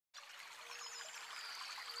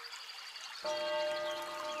Hey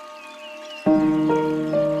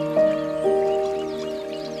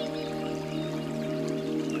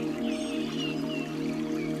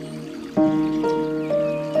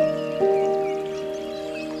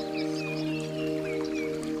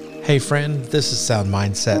friend, this is Sound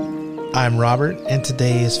Mindset. I'm Robert, and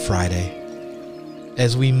today is Friday.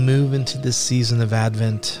 As we move into this season of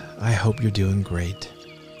Advent, I hope you're doing great.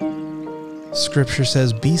 Scripture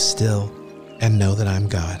says, "Be still and know that I'm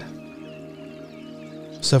God."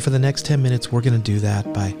 So for the next 10 minutes, we're going to do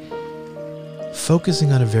that by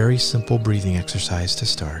focusing on a very simple breathing exercise to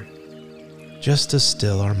start, just to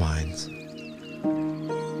still our minds.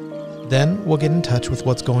 Then we'll get in touch with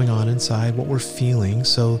what's going on inside, what we're feeling,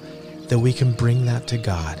 so that we can bring that to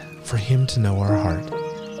God, for Him to know our heart.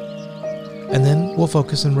 And then we'll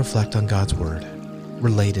focus and reflect on God's Word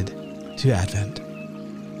related to Advent.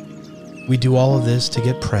 We do all of this to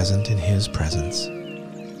get present in His presence.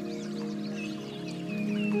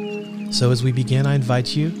 So as we begin, I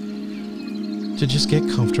invite you to just get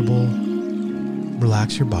comfortable,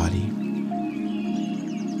 relax your body,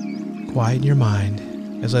 quiet your mind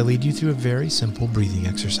as I lead you through a very simple breathing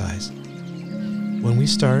exercise. When we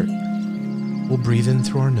start, we'll breathe in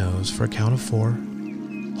through our nose for a count of 4,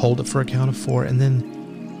 hold it for a count of 4, and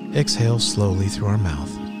then exhale slowly through our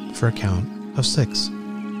mouth for a count of 6.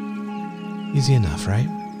 Easy enough, right?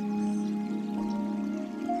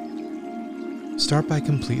 Start by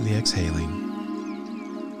completely exhaling.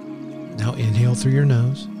 Now inhale through your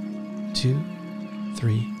nose, 2,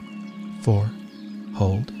 3, 4,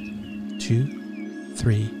 hold, 2,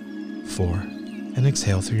 3, 4, and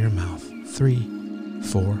exhale through your mouth, 3,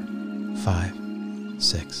 4, 5,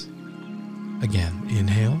 6. Again,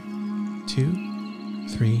 inhale, 2,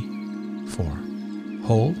 3, 4.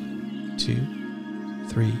 Hold, 2,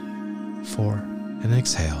 3, 4, and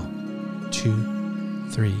exhale, 2,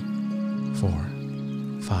 3, 4,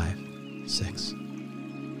 5, 6.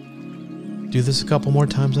 Do this a couple more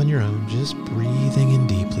times on your own, just breathing in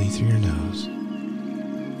deeply through your nose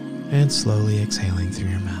and slowly exhaling through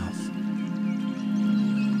your mouth.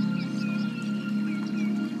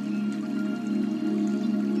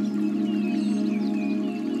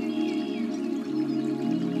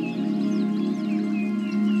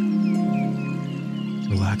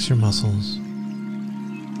 Relax your muscles.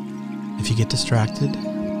 If you get distracted,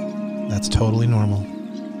 that's totally normal.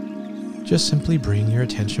 Just simply bring your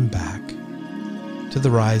attention back to the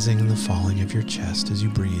rising and the falling of your chest as you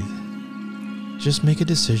breathe. Just make a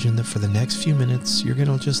decision that for the next few minutes, you're going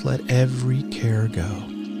to just let every care go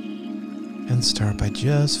and start by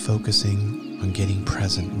just focusing on getting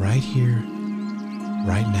present right here,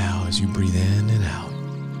 right now as you breathe in and out.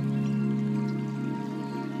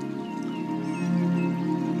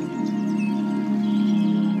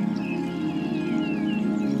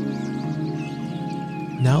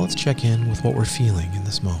 Now let's check in with what we're feeling in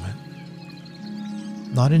this moment.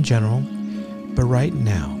 Not in general, but right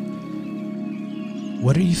now.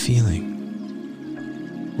 What are you feeling?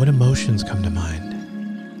 What emotions come to mind?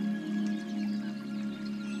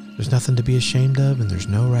 There's nothing to be ashamed of, and there's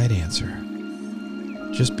no right answer.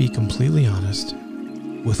 Just be completely honest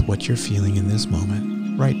with what you're feeling in this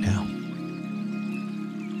moment, right now.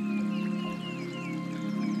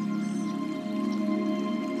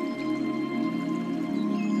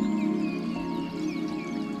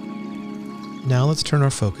 Now let's turn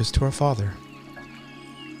our focus to our Father,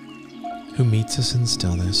 who meets us in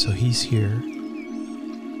stillness, so He's here.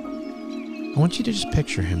 I want you to just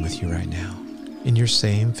picture Him with you right now, in your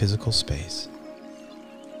same physical space.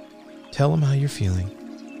 Tell Him how you're feeling.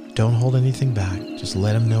 Don't hold anything back, just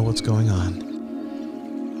let Him know what's going on.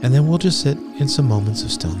 And then we'll just sit in some moments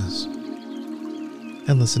of stillness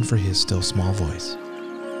and listen for His still small voice.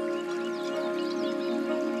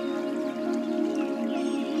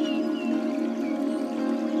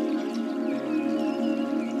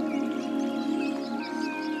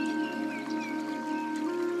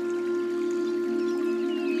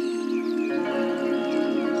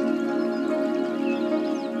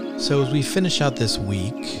 So as we finish out this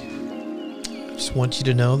week, I just want you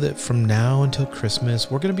to know that from now until Christmas,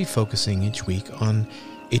 we're going to be focusing each week on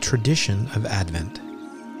a tradition of Advent.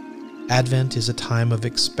 Advent is a time of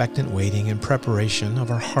expectant waiting and preparation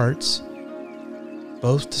of our hearts,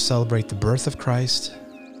 both to celebrate the birth of Christ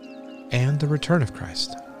and the return of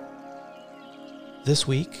Christ. This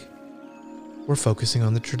week, we're focusing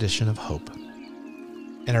on the tradition of hope.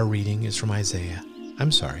 And our reading is from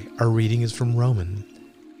Romans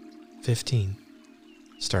 15,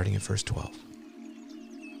 starting at verse 12.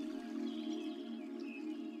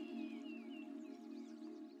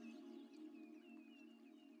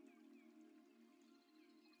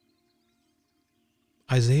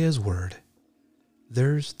 Isaiah's word,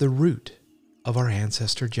 there's the root of our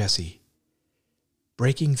ancestor Jesse,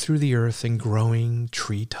 breaking through the earth and growing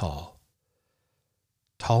tree tall,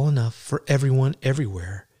 tall enough for everyone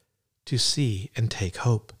everywhere to see and take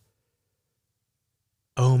hope.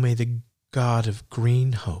 Oh, may the God of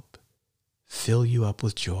green hope fill you up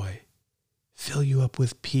with joy, fill you up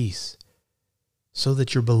with peace, so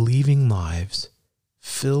that your believing lives,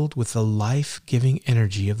 filled with the life-giving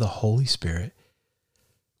energy of the Holy Spirit,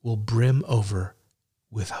 will brim over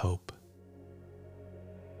with hope.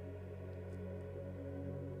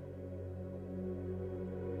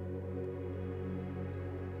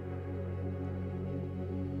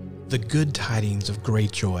 The good tidings of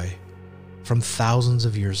great joy from thousands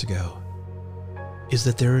of years ago is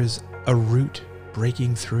that there is a root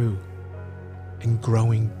breaking through and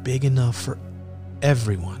growing big enough for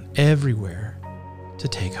everyone, everywhere, to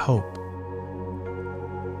take hope.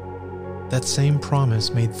 That same promise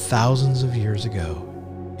made thousands of years ago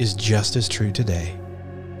is just as true today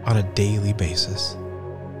on a daily basis.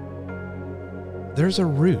 There's a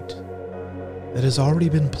root that has already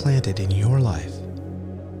been planted in your life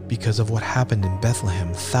because of what happened in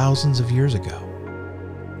Bethlehem thousands of years ago.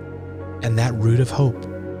 And that root of hope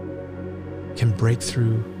can break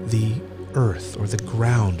through the earth or the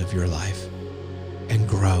ground of your life and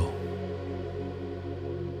grow.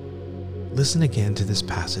 Listen again to this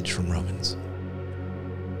passage from Romans.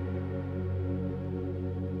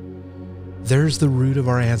 There's the root of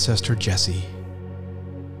our ancestor Jesse,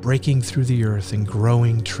 breaking through the earth and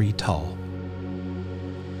growing tree tall,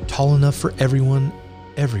 tall enough for everyone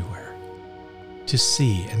everywhere to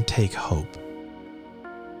see and take hope.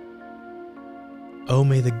 Oh,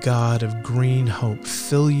 may the God of green hope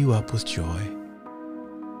fill you up with joy,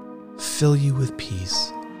 fill you with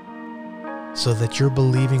peace, so that your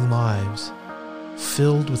believing lives,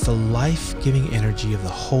 filled with the life-giving energy of the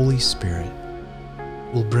Holy Spirit,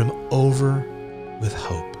 will brim over with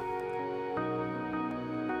hope.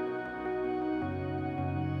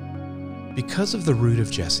 Because of the root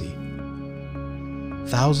of Jesse,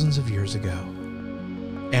 thousands of years ago,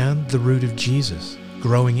 and the root of Jesus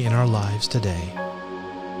growing in our lives today,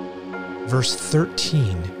 verse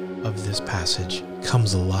 13 of this passage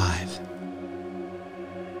comes alive.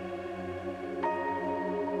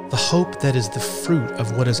 The hope that is the fruit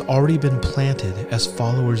of what has already been planted as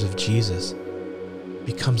followers of Jesus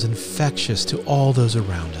becomes infectious to all those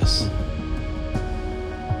around us.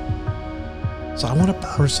 So I want to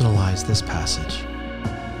personalize this passage.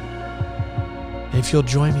 And if you'll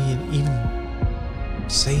join me in even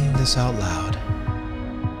saying this out loud,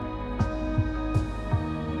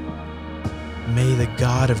 may the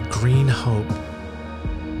God of green hope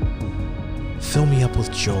fill me up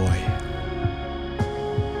with joy,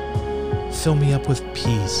 fill me up with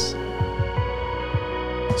peace,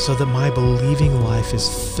 so that my believing life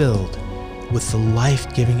is filled with the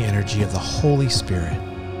life-giving energy of the Holy Spirit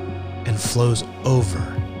and flows over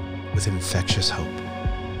with infectious hope.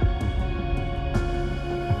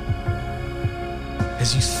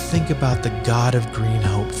 As you think about the God of green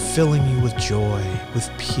hope filling you with joy, with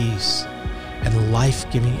peace, and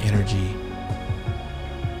life-giving energy,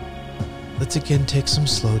 let's again take some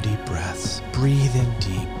slow, deep breaths. Breathe in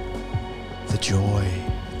deep. The joy,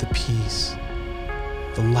 the peace,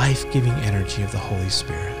 the life-giving energy of the Holy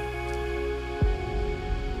Spirit.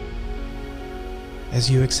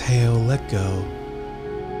 As you exhale, let go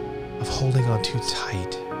of holding on too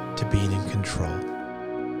tight to being in control.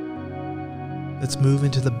 Let's move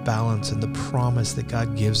into the balance and the promise that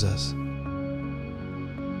God gives us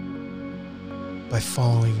by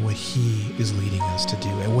following what He is leading us to do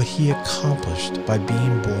and what He accomplished by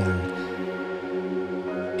being born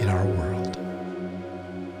in our world.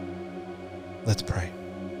 Let's pray.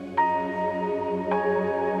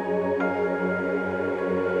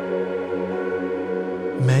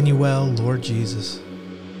 Emmanuel, Lord Jesus,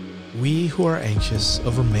 we who are anxious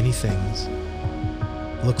over many things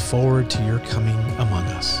look forward to your coming among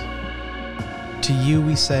us. To you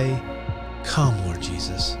we say, come, Lord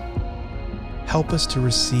Jesus. Help us to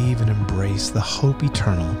receive and embrace the hope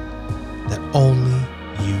eternal that only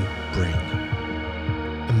you bring.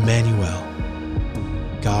 Emmanuel,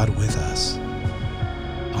 God with us.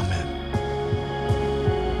 Amen.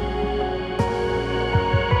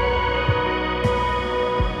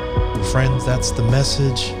 Friends, that's the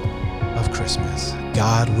message of Christmas.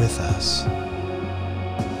 God with us.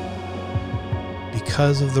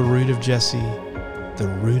 Because of the root of Jesse, the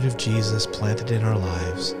root of Jesus planted in our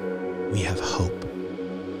lives, we have hope.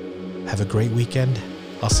 Have a great weekend.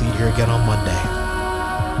 I'll see you here again on Monday.